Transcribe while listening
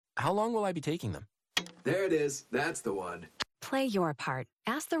How long will I be taking them? There it is. That's the one. Play your part.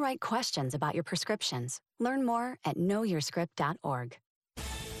 Ask the right questions about your prescriptions. Learn more at knowyourscript.org.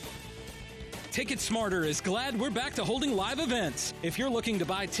 Ticket Smarter is glad we're back to holding live events. If you're looking to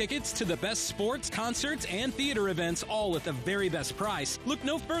buy tickets to the best sports, concerts, and theater events, all at the very best price, look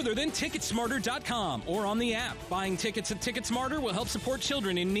no further than Ticketsmarter.com or on the app. Buying tickets at TicketSmarter will help support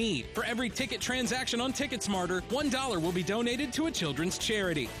children in need. For every ticket transaction on TicketSmarter, $1 will be donated to a children's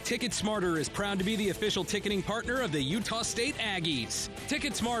charity. TicketSmarter is proud to be the official ticketing partner of the Utah State Aggies.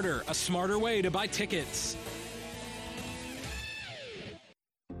 TicketSmarter, a smarter way to buy tickets.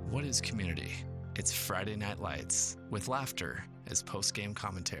 What is community? It's Friday Night Lights with laughter as post-game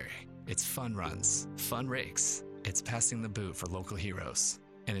commentary. It's fun runs, fun rakes. It's passing the boot for local heroes.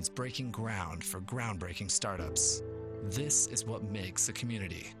 And it's breaking ground for groundbreaking startups. This is what makes a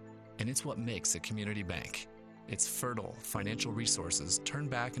community. And it's what makes a community bank. It's fertile financial resources turned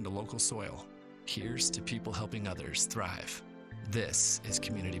back into local soil. Here's to people helping others thrive. This is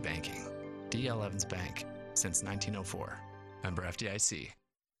community banking. D.L. Evans Bank, since 1904. Member FDIC.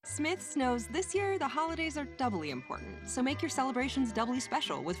 Smith's knows this year the holidays are doubly important, so make your celebrations doubly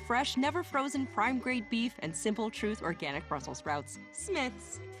special with fresh, never-frozen prime-grade beef and Simple Truth organic Brussels sprouts.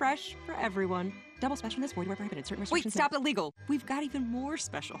 Smith's, fresh for everyone. Double specialness, void where prohibited. Certain restrictions. Wait, stop, illegal! We've got even more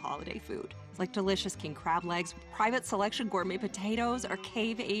special holiday food, like delicious king crab legs with private selection gourmet potatoes, or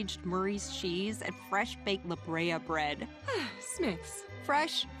cave-aged Murray's cheese, and fresh-baked La Brea bread. Smith's.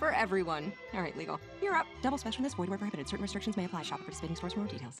 Fresh for everyone. All right, legal. You're up. Double specialness, void where prohibited. Certain restrictions may apply. Shop at participating stores for more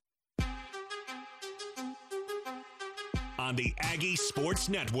details. On the Aggie Sports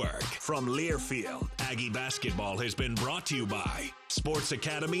Network from Learfield, Aggie basketball has been brought to you by Sports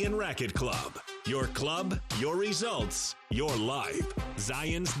Academy and Racket Club. Your club, your results, your life.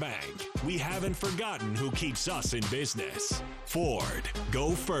 Zions Bank. We haven't forgotten who keeps us in business. Ford.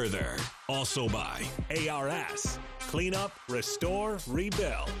 Go further. Also by ARS. Clean up, restore,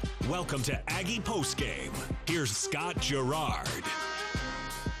 rebuild. Welcome to Aggie Postgame. Here's Scott Garrard.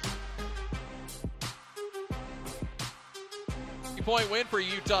 Point win for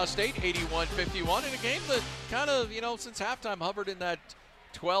Utah State, 81-51, in a game that kind of, since halftime hovered in that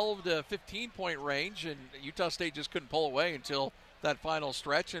 12 to 15 point range, and Utah State just couldn't pull away until that final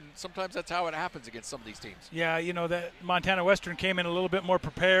stretch, and sometimes that's how it happens against some of these teams. Yeah, that Montana Western came in a little bit more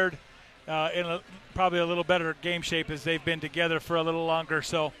prepared, probably a little better game shape as they've been together for a little longer.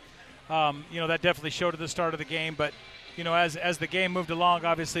 So, that definitely showed at the start of the game. But, as the game moved along,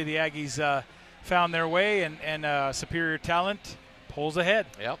 obviously the Aggies found their way, and superior talent pulls ahead.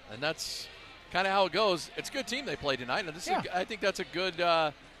 Yep, and that's kind of how it goes. It's a good team they played tonight. And I think that's a good,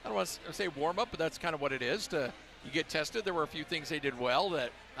 I don't want to say warm-up, but that's kind of what it is. You get tested. There were a few things they did well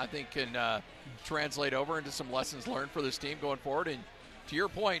that I think can translate over into some lessons learned for this team going forward. And to your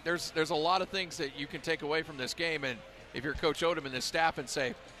point, there's a lot of things that you can take away from this game. And if you're Coach Odom and this staff and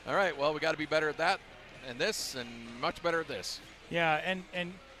say, all right, well, we got to be better at that and this and much better at this. Yeah,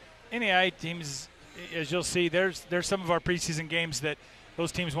 and NAI teams, as you'll see, there's some of our preseason games that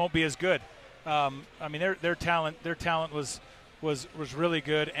those teams won't be as good. Their talent was really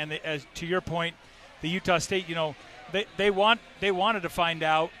good, and as to your point, the Utah State, they wanted to find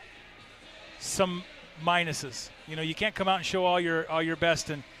out some minuses. You can't come out and show all your best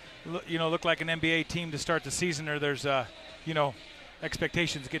and look like an NBA team to start the season, or there's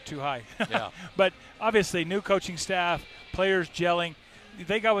expectations get too high. Yeah. But obviously, new coaching staff, players gelling.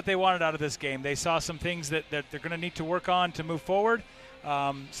 They got what they wanted out of this game. They saw some things that they're going to need to work on to move forward,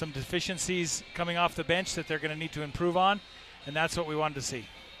 some deficiencies coming off the bench that they're going to need to improve on, and that's what we wanted to see.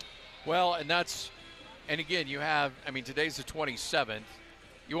 Well, and again, today's the 27th.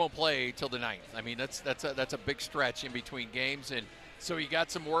 You won't play till the 9th. That's a big stretch in between games, and so you got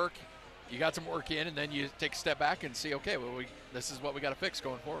some work in, and then you take a step back and see, okay, well, this is what we got to fix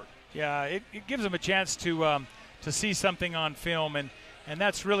going forward. Yeah, it gives them a chance to see something on film, and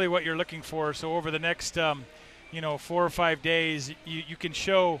that's really what you're looking for. So over the next 4 or 5 days, you can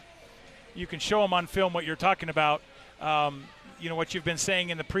show them on film what you're talking about. What you've been saying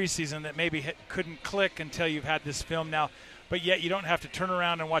in the preseason that maybe couldn't click until you've had this film now, but yet you don't have to turn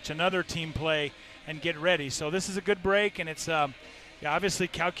around and watch another team play and get ready. So this is a good break, and it's obviously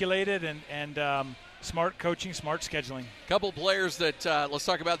calculated and smart coaching, smart scheduling. Couple players that let's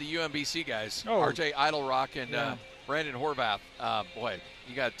talk about the UMBC guys. RJ Idlerock and Brandon Horvath. Boy,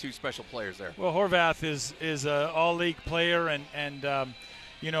 you got two special players there. Well, Horvath is an all-league player, and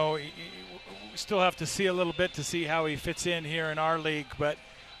we still have to see a little bit to see how he fits in here in our league, but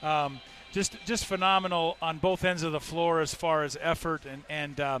just phenomenal on both ends of the floor as far as effort,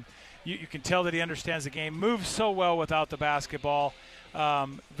 and you can tell that he understands the game, moves so well without the basketball.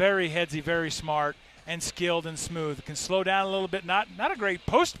 Very headsy, very smart, and skilled and smooth. Can slow down a little bit. Not a great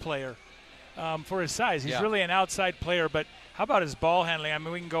post player for his size. He's really an outside player, but how about his ball handling? I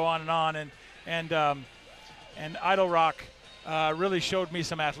mean, we can go on. And Idle Rock really showed me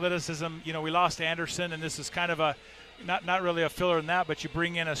some athleticism. You know, we lost Anderson, and this is kind of a not really a filler in that, but you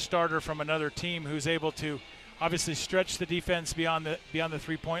bring in a starter from another team who's able to obviously stretch the defense beyond the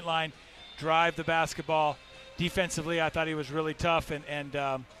three-point line, drive the basketball. Defensively, I thought he was really tough,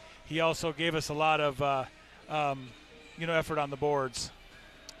 and he also gave us a lot of effort on the boards.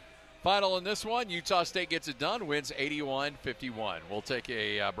 Final in this one, Utah State gets it done, wins 81-51. We'll take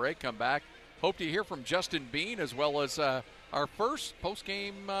a break, come back. Hope to hear from Justin Bean as well as our first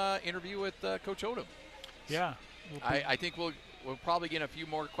post-game interview with Coach Odom. Yeah. I think we'll probably get a few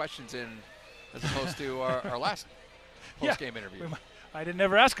more questions in as opposed to our last post-game interview. I didn't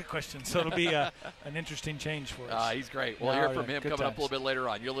ever ask a question, so it'll be an interesting change for us. He's great. We'll hear from him coming up a little bit later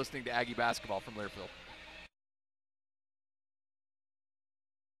on. You're listening to Aggie Basketball from Learfield.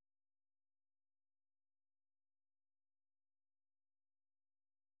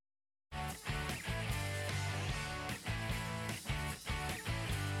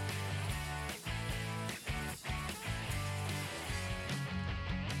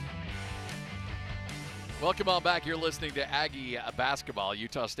 Welcome on back. You're listening to Aggie Basketball.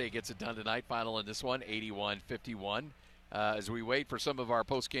 Utah State gets it done tonight. Final in this one, 81-51. As we wait for some of our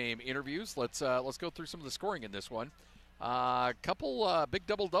post-game interviews, let's go through some of the scoring in this one. Couple big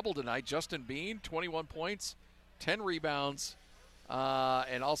double-double tonight. Justin Bean, 21 points, 10 rebounds,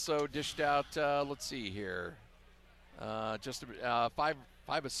 and also dished out, let's see here, just five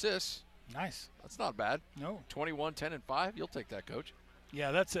assists. Nice. That's not bad. No. 21, 10, and 5. You'll take that, Coach. Yeah,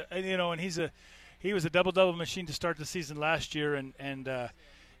 that's and he was a double-double machine to start the season last year, and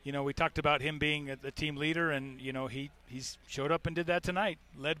we talked about him being the team leader, and he's showed up and did that tonight,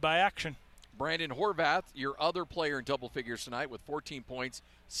 led by action. Brandon Horvath, your other player in double figures tonight with 14 points,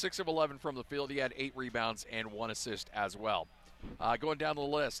 6 of 11 from the field. He had 8 rebounds and 1 assist as well. Going down the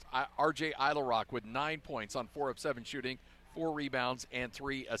list, R.J. Idlerock with 9 points on 4 of 7 shooting, 4 rebounds and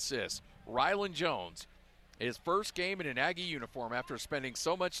 3 assists. Rylan Jones, his first game in an Aggie uniform after spending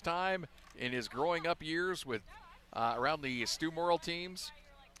so much time in his growing up years with around the Stu Morrill teams.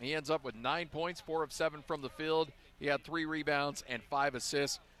 He ends up with 9 points, 4 of 7 from the field. He had 3 rebounds and 5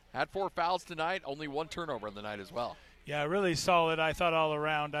 assists. Had 4 fouls tonight, only 1 turnover in the night as well. Yeah, really solid, I thought, all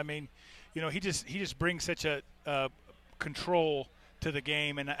around. I mean, he just brings such a control to the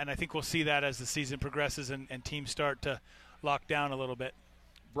game, and I think we'll see that as the season progresses and teams start to lock down a little bit.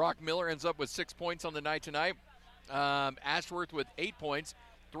 Brock Miller ends up with 6 points on the night tonight. Ashworth with 8 points,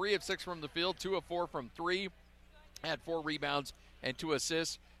 3 of 6 from the field, 2 of 4 from 3. Had 4 rebounds and 2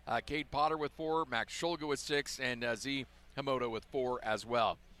 assists. Cade Potter with 4, Max Shulga with 6, and Z Hamoda with 4 as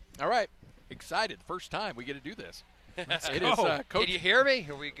well. All right, excited. First time we get to do this. It is Coach. Can you hear me?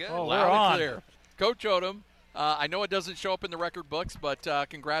 Are we good? Oh, loud we're on. and clear. Coach Odom. I know it doesn't show up in the record books, but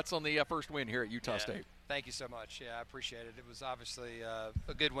congrats on the first win here at Utah State. Thank you so much. Yeah, I appreciate it. It was obviously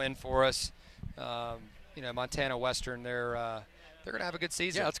a good win for us. Montana Western, they're going to have a good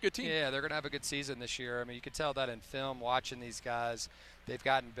season. Yeah, it's a good team. Yeah, they're going to have a good season this year. I mean, you can tell that in film, watching these guys. They've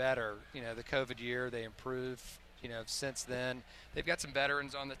gotten better. The COVID year, they improved, since then. They've got some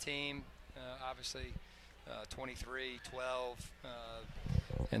veterans on the team, obviously 23, 12.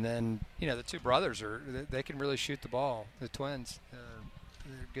 And then, the 2 brothers, they can really shoot the ball. The twins,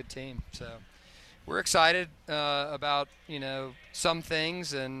 they're a good team. So we're excited about, some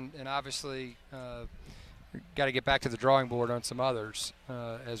things, and obviously got to get back to the drawing board on some others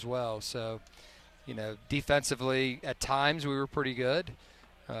as well. So, defensively at times we were pretty good.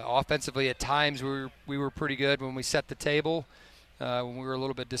 Offensively at times we were pretty good. When we set the table, when we were a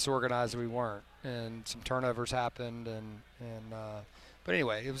little bit disorganized, we weren't. And some turnovers happened. But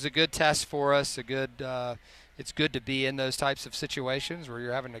anyway, it was a good test for us. It's good to be in those types of situations where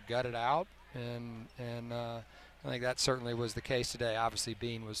you're having to gut it out. And I think that certainly was the case today. Obviously,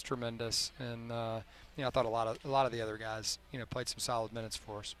 Bean was tremendous, and I thought a lot of the other guys, played some solid minutes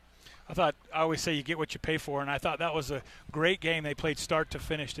for us. I always say you get what you pay for, and I thought that was a great game. They played start to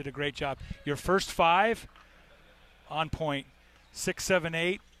finish, did a great job. Your first 5 on point, 6, 7,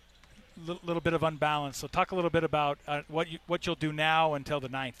 8, little bit of unbalance. So talk a little bit about what you'll do now until the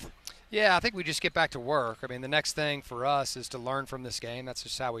 9th. Yeah, I think we just get back to work. I mean, the next thing for us is to learn from this game. That's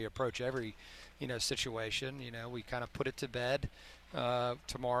just how we approach every, situation. We kind of put it to bed.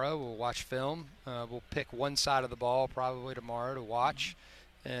 Tomorrow we'll watch film. We'll pick one side of the ball probably tomorrow to watch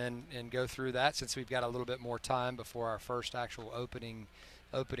and go through that, since we've got a little bit more time before our first actual opening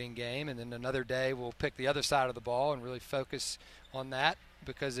opening game, and then another day we'll pick the other side of the ball and really focus on that,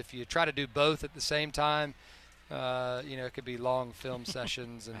 because if you try to do both at the same time, it could be long film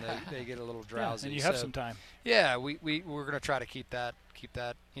sessions, and they get a little drowsy. And you have some time. Yeah, we're going to try to keep that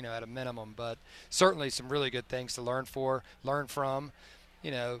at a minimum, but certainly some really good things to learn from.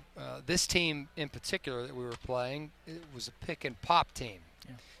 This team in particular that we were playing, it was a pick and pop team,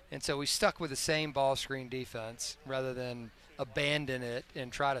 and so we stuck with the same ball screen defense rather than abandon it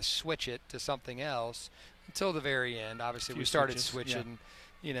and try to switch it to something else until the very end. Obviously, we started switching.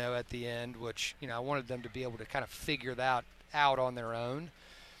 At the end, which, I wanted them to be able to kind of figure that out on their own.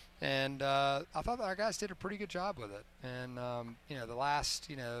 And I thought our guys did a pretty good job with it. And, the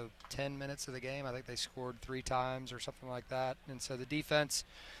last, 10 minutes of the game, I think they scored 3 times or something like that. And so the defense,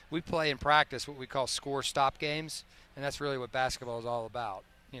 we play in practice what we call score-stop games, and that's really what basketball is all about.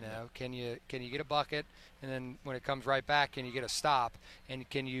 Can you get a bucket, and then when it comes right back, can you get a stop, and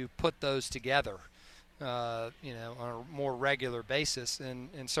can you put those together? On a more regular basis, and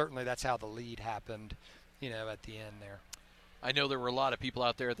certainly that's how the lead happened, at the end there. I know there were a lot of people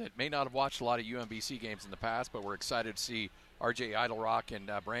out there that may not have watched a lot of UMBC games in the past, but we're excited to see R.J. Idlerock and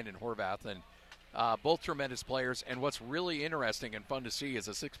Brandon Horvath, and both tremendous players. And what's really interesting and fun to see is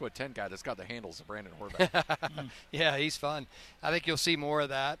a 6'10" guy that's got the handles of Brandon Horvath. Yeah, he's fun. I think you'll see more of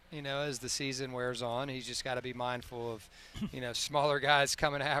that, as the season wears on. He's just got to be mindful of, smaller guys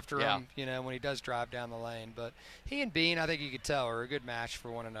coming after him, when he does drive down the lane. But he and Bean, I think you could tell, are a good match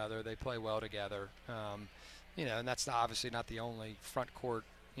for one another. They play well together. And that's obviously not the only front court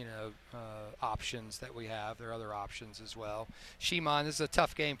options that we have. There are other options as well. Shimon, this is a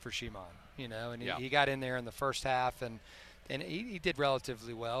tough game for Shimon, and he got in there in the first half, and he did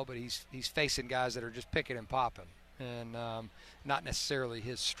relatively well, but he's facing guys that are just picking and popping, and not necessarily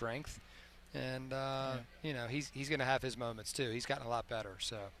his strength. And, he's going to have his moments too. He's gotten a lot better,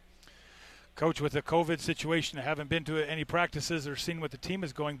 so. Coach, with the COVID situation, I haven't been to any practices or seen what the team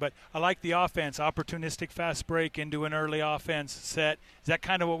is going, but I like the offense, opportunistic fast break into an early offense set. Is that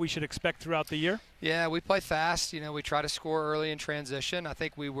kind of what we should expect throughout the year? Yeah, we play fast. We try to score early in transition. I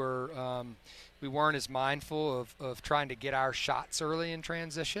think we weren't as mindful of trying to get our shots early in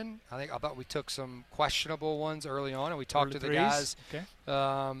transition. I thought we took some questionable ones early on, and we talked to the guys. Okay.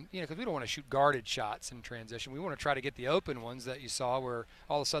 Because we don't want to shoot guarded shots in transition. We want to try to get the open ones that you saw where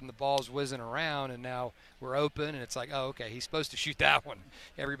all of a sudden the ball's whizzing around and now we're open, and it's like, oh, okay, he's supposed to shoot that one.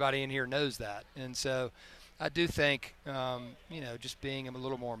 Everybody in here knows that. And so I do think, just being a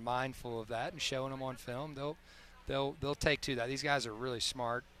little more mindful of that and showing them on film, they'll take to that. These guys are really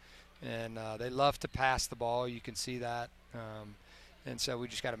smart. And they love to pass the ball. You can see that. And so we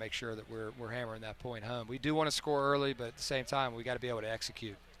just got to make sure that we're hammering that point home. We do want to score early, but at the same time, we got to be able to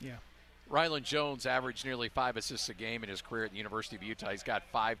execute. Yeah. Rylan Jones averaged nearly 5 assists a game in his career at the University of Utah. He's got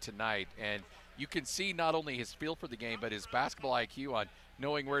 5 tonight. And you can see not only his feel for the game, but his basketball IQ on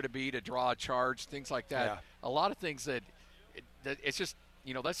knowing where to be, to draw a charge, things like that. Yeah. A lot of things that it's just –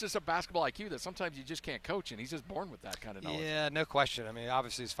 that's just a basketball IQ that sometimes you just can't coach, and he's just born with that kind of knowledge. Yeah, no question. I mean,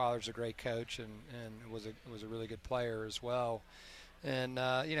 obviously his father's a great coach and was a really good player as well. And,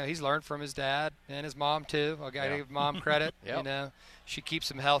 he's learned from his dad and his mom, too. I got to give mom credit. Yep. She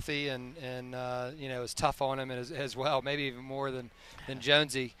keeps him healthy and is tough on him as well, maybe even more than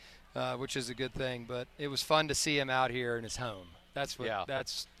Jonesy, which is a good thing. But it was fun to see him out here in his home. That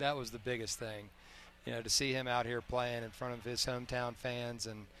was the biggest thing. To see him out here playing in front of his hometown fans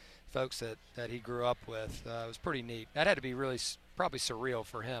and folks that he grew up with was pretty neat. That had to be really probably surreal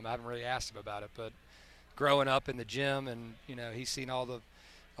for him. I haven't really asked him about it, but growing up in the gym and, he's seen all the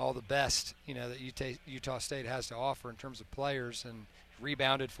best, that Utah State has to offer in terms of players, and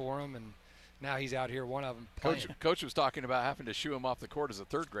rebounded for him, and now he's out here, one of them playing. Coach was talking about having to shoo him off the court as a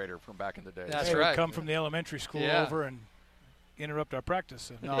third grader from back in the day. That's right. He'd come from the elementary school over and interrupt our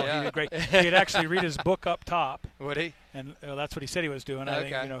practice. He did great. He'd actually read his book up top. Would he? And that's what he said he was doing.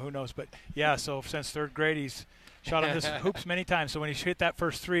 Okay. I think, who knows. But, so since third grade, he's shot on this hoops many times. So when he hit that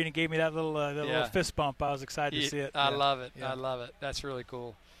first three and he gave me that little fist bump, I was excited to see it. I love it. Yeah. I love it. That's really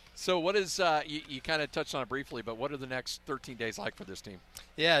cool. So what is you kind of touched on it briefly, but what are the next 13 days like for this team?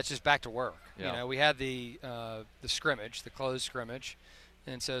 Yeah, it's just back to work. Yeah. We had the scrimmage, the closed scrimmage.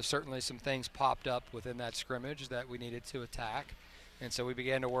 And so certainly some things popped up within that scrimmage that we needed to attack. And so we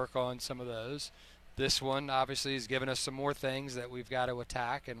began to work on some of those. This one obviously has given us some more things that we've got to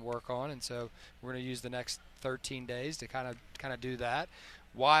attack and work on. And so we're going to use the next 13 days to kind of do that,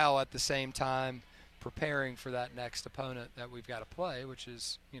 while at the same time preparing for that next opponent that we've got to play, which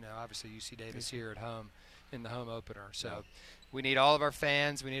is, obviously UC Davis here at home in the home opener. So we need all of our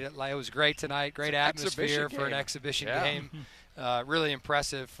fans. We need it. Like, it was great tonight. Great atmosphere for an exhibition game. Really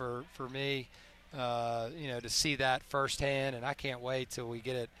impressive for me, to see that firsthand. And I can't wait till we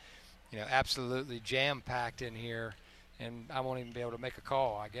get it, absolutely jam-packed in here. And I won't even be able to make a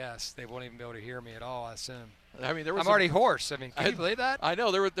call, I guess. They won't even be able to hear me at all, I assume. I mean, I'm already hoarse. I mean, can you believe that? I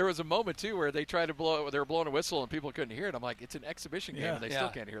know. There was a moment, too, where they tried to they were blowing a whistle and people couldn't hear it. I'm like, it's an exhibition game, and they still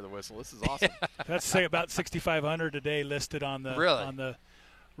can't hear the whistle. This is awesome. That's say about 6,500 a day listed on the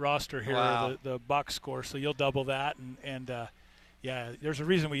roster here, the box score. So you'll double that, and there's a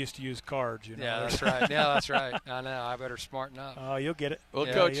reason we used to use cards. Yeah, that's right. Yeah, that's right. I know. I better smarten up. Oh, you'll get it. Well,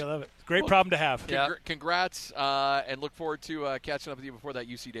 Coach, you'll love it. Great problem to have. Congrats, and look forward to catching up with you before that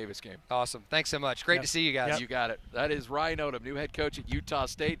UC Davis game. Awesome. Thanks so much. Great to see you guys. You got it. That is Ryan Odom, new head coach at Utah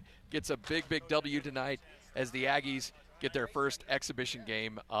State. Gets a big W tonight as the Aggies get their first exhibition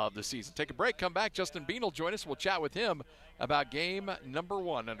game of the season. Take a break. Come back. Justin Bean will join us. We'll chat with him about game number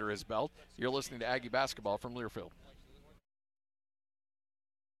 1 under his belt. You're listening to Aggie Basketball from Learfield.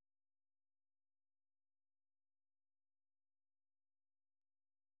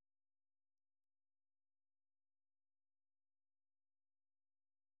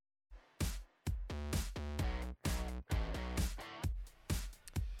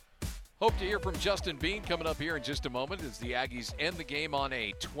 Hope to hear from Justin Bean coming up here in just a moment as the Aggies end the game on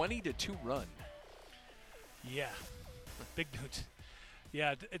a 20-2 run. Yeah, big news.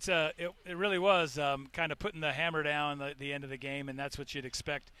 Yeah, it really was kind of putting the hammer down at the end of the game, and that's what you'd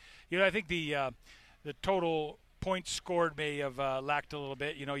expect. I think the total points scored may have lacked a little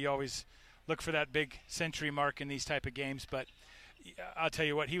bit. You always look for that big century mark in these type of games, but I'll tell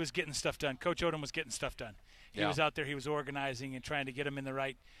you what, he was getting stuff done. Coach Odom was getting stuff done. He was out there, he was organizing and trying to get them in the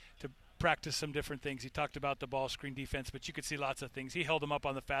right to practice some different things. He talked about the ball screen defense, but you could see lots of things. He held them up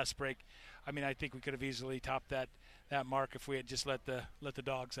on the fast break. I mean, I think we could have easily topped that mark if we had just let the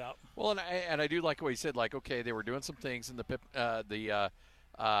dogs out. Well, and I do like what he said. Like, okay, they were doing some things in the pick and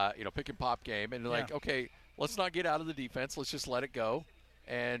pop game, and like, okay, let's not get out of the defense. Let's just let it go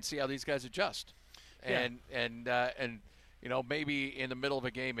and see how these guys adjust. And maybe in the middle of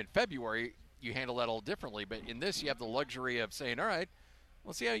a game in February, you handle that a little differently. But in this, you have the luxury of saying, all right,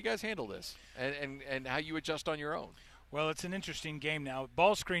 let's see how you guys handle this and how you adjust on your own. Well, it's an interesting game now.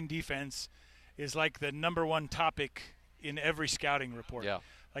 Ball screen defense is like the number one topic in every scouting report. Yeah.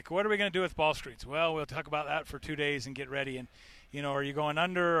 Like, what are we going to do with ball screens? Well, we'll talk about that for 2 days and get ready. And, are you going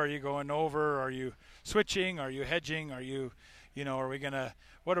under? Are you going over? Are you switching? Are you hedging? Are you, what are we going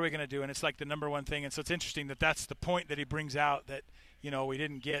to do? And it's like the number one thing. And so it's interesting that that's the point that he brings out that, we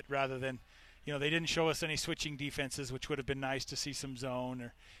didn't get rather than, they didn't show us any switching defenses, which would have been nice to see some zone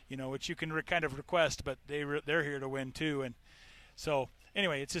or, which you can kind of request, but they're here to win too. And so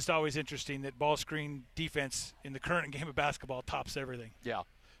anyway, it's just always interesting that ball screen defense in the current game of basketball tops everything. Yeah.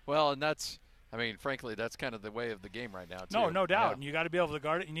 Well, and frankly, that's kind of the way of the game right now too. No doubt. Yeah. And you got to be able to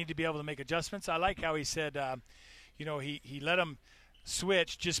guard it. You need to be able to make adjustments. I like how he said, he let them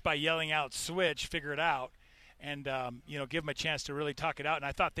switch just by yelling out switch, figure it out. And, give them a chance to really talk it out. And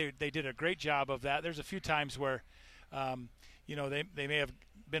I thought they did a great job of that. There's a few times where, they may have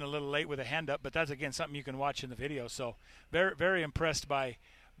been a little late with a hand up, but that's, again, something you can watch in the video. So very, very impressed by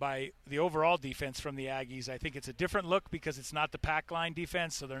the overall defense from the Aggies. I think it's a different look because it's not the pack line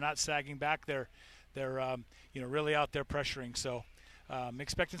defense, so they're not sagging back. They're really out there pressuring. So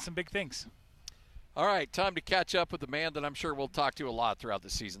expecting some big things. All right, time to catch up with the man that I'm sure we'll talk to a lot throughout the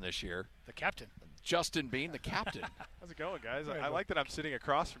season this year. The captain. Justin Bean, the captain. How's it going, guys? I like that I'm sitting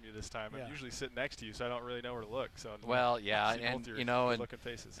across from you this time. I'm usually sitting next to you, so I don't really know where to look. So looking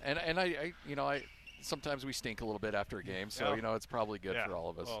faces. And I sometimes we stink a little bit after a game, so it's probably good for all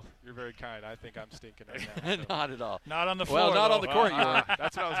of us. Well, you're very kind. I think I'm stinking right now. So. Not at all. Not on the floor. Well, not on the court.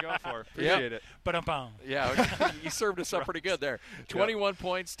 That's what I was going for. Appreciate it. Yeah, you served us up pretty good there. 21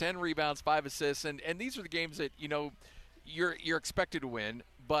 points, 10 rebounds, 5 assists, and these are the games that you're expected to win,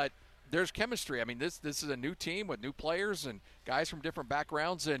 but there's chemistry. I mean, this is a new team with new players and guys from different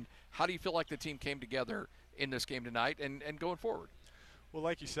backgrounds. And how do you feel like the team came together in this game tonight and going forward? Well,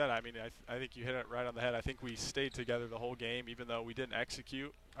 like you said, I mean, I think you hit it right on the head. I think we stayed together the whole game, even though we didn't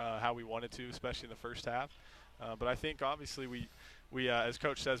execute how we wanted to, especially in the first half. But I think, obviously, we as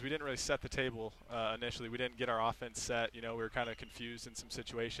Coach says, we didn't really set the table initially. We didn't get our offense set. We were kind of confused in some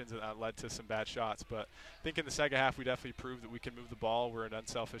situations, and that led to some bad shots. But I think in the second half, we definitely proved that we can move the ball. We're an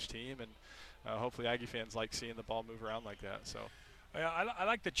unselfish team, and hopefully Aggie fans like seeing the ball move around like that. So, I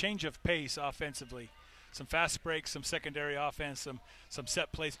like the change of pace offensively. Some fast breaks, some secondary offense, some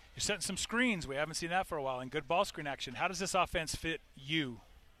set plays. You're setting some screens. We haven't seen that for a while, and good ball screen action. How does this offense fit you?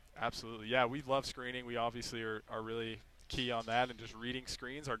 Absolutely. Yeah, we love screening. We obviously are really key on that and just reading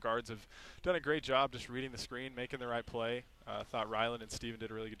screens. Our guards have done a great job just reading the screen, making the right play. I thought Rylan and Steven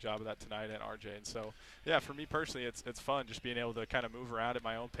did a really good job of that tonight, and RJ. And so, yeah, for me personally, it's fun just being able to kind of move around at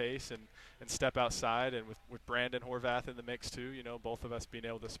my own pace and step outside. And with Brandon Horvath in the mix too, both of us being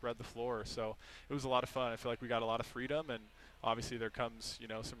able to spread the floor. So it was a lot of fun. I feel like we got a lot of freedom, and obviously there comes,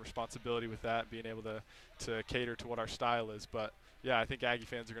 some responsibility with that, being able to cater to what our style is. But yeah, I think Aggie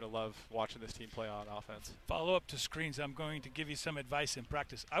fans are going to love watching this team play on offense. Follow up to screens. I'm going to give you some advice in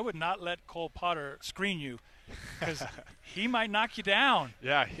practice. I would not let Cole Potter screen you because he might knock you down.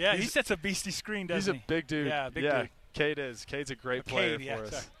 Yeah, he sets a beastie screen, doesn't he? He's a big dude. Yeah, big dude. Cade is. Cade's a great player for us.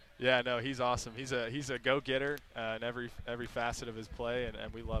 Sorry. Yeah, no, he's awesome. He's a go-getter in every facet of his play,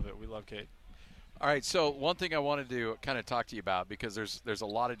 and we love it. We love Cade. All right, so one thing I wanted to kind of talk to you about, because there's a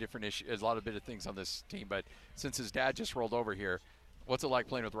lot of different issues, a lot of bit of things on this team, but since his dad just rolled over here, what's it like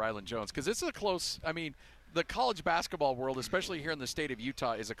playing with Rylan Jones? Because it's the college basketball world, especially here in the state of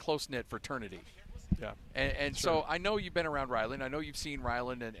Utah, is a close-knit fraternity. Yeah. And so I know you've been around Rylan. I know you've seen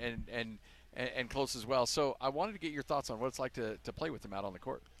Rylan and close as well. So I wanted to get your thoughts on what it's like to play with him out on the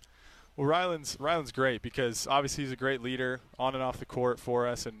court. Well, Rylan's great because obviously he's a great leader on and off the court for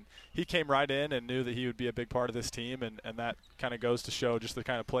us, and he came right in and knew that he would be a big part of this team, and that kind of goes to show just the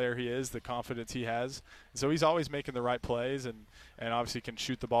kind of player he is, the confidence he has. And so he's always making the right plays and obviously can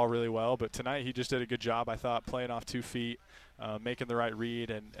shoot the ball really well. But tonight he just did a good job, I thought, playing off 2 feet, making the right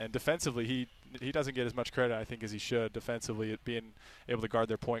read, and defensively he doesn't get as much credit, I think, as he should defensively at being able to guard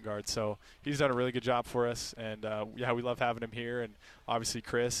their point guard. So he's done a really good job for us, and we love having him here, and obviously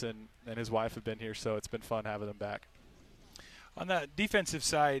Chris and his wife have been here, so it's been fun having them back. On the defensive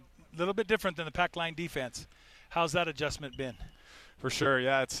side, a little bit different than the pack line defense. How's that adjustment been? For sure,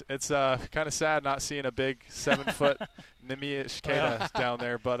 yeah. It's kind of sad not seeing a big 7-foot Nimi Ishikeda down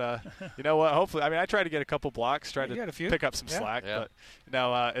there. But you know what? Hopefully, I try to get a couple blocks, try to pick up some slack. Yeah. But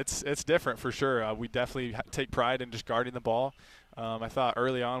no, it's different for sure. We definitely take pride in just guarding the ball. I thought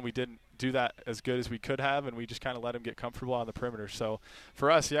early on we didn't do that as good as we could have, and we just kind of let him get comfortable on the perimeter. So for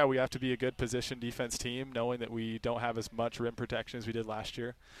us, we have to be a good position defense team, knowing that we don't have as much rim protection as we did last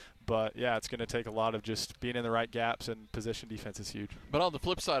year. But, it's going to take a lot of just being in the right gaps, and position defense is huge. But on the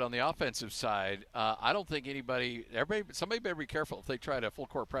flip side, on the offensive side, I don't think somebody better be careful if they try to full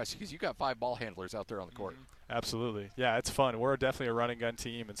court press, because you got 5 ball handlers out there on the court. Absolutely. Yeah, it's fun. We're definitely a running gun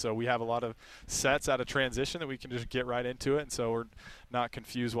team, and so we have a lot of sets out of transition that we can just get right into it, and so we're not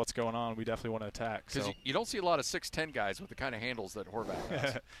confused what's going on. We definitely want to attack. Because you don't see a lot of 6'10 guys with the kind of handles that Horvath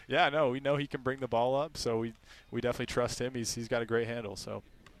has. Yeah, no, we know he can bring the ball up, so we definitely trust him. He's got a great handle. So.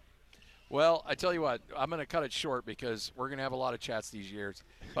 Well, I tell you what, I'm going to cut it short because we're going to have a lot of chats these years.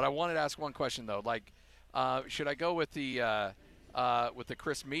 But I wanted to ask one question, though. Should I go with the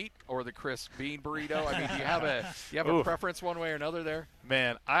Chris meat or the Chris bean burrito? Do you have a preference one way or another there?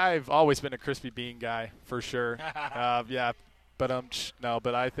 Man, I've always been a crispy bean guy for sure. But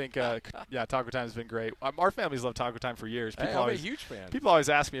I think Taco Time's been great. Our family's loved Taco Time for years. I'm a huge fan. People always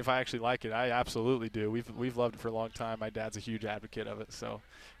ask me if I actually like it. I absolutely do. We've loved it for a long time. My dad's a huge advocate of it. So,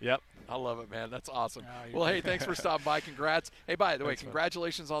 yep. I love it, man. That's awesome. Well, hey, thanks for stopping by. Congrats. Hey, by the way,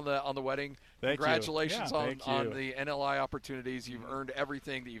 congratulations on the wedding. Congratulations on the NLI opportunities. You've earned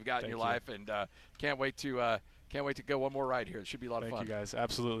everything that you've got in your life, and can't wait to go one more ride here. It should be a lot of fun. Thank you, guys.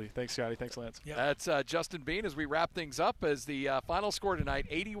 Absolutely. Thanks, Scotty. Thanks, Lance. Yep. That's Justin Bean as we wrap things up as the final score tonight,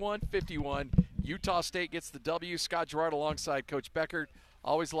 81-51. Utah State gets the W. Scott Garrard alongside Coach Beckert.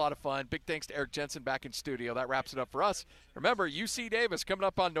 Always a lot of fun. Big thanks to Eric Jensen back in studio. That wraps it up for us. Remember, UC Davis coming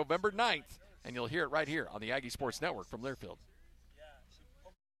up on November 9th, and you'll hear it right here on the Aggie Sports Network from Learfield.